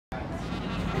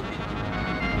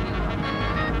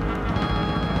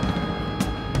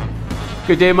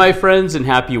Good day, my friends, and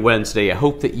happy Wednesday. I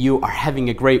hope that you are having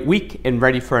a great week and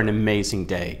ready for an amazing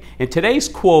day. And today's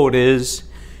quote is,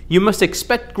 "You must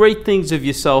expect great things of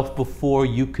yourself before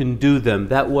you can do them."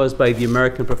 That was by the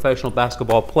American professional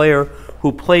basketball player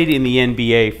who played in the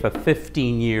NBA for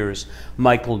 15 years,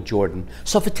 Michael Jordan.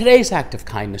 So for today's act of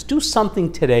kindness, do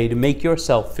something today to make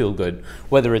yourself feel good,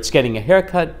 whether it's getting a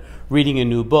haircut, reading a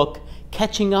new book,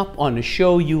 catching up on a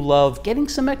show you love, getting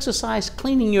some exercise,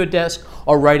 cleaning your desk,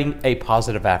 or writing a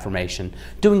positive affirmation.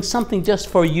 Doing something just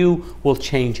for you will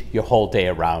change your whole day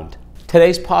around.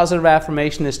 Today's positive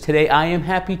affirmation is, today I am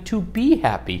happy to be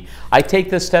happy. I take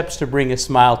the steps to bring a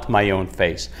smile to my own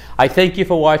face. I thank you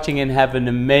for watching and have an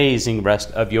amazing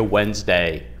rest of your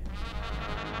Wednesday.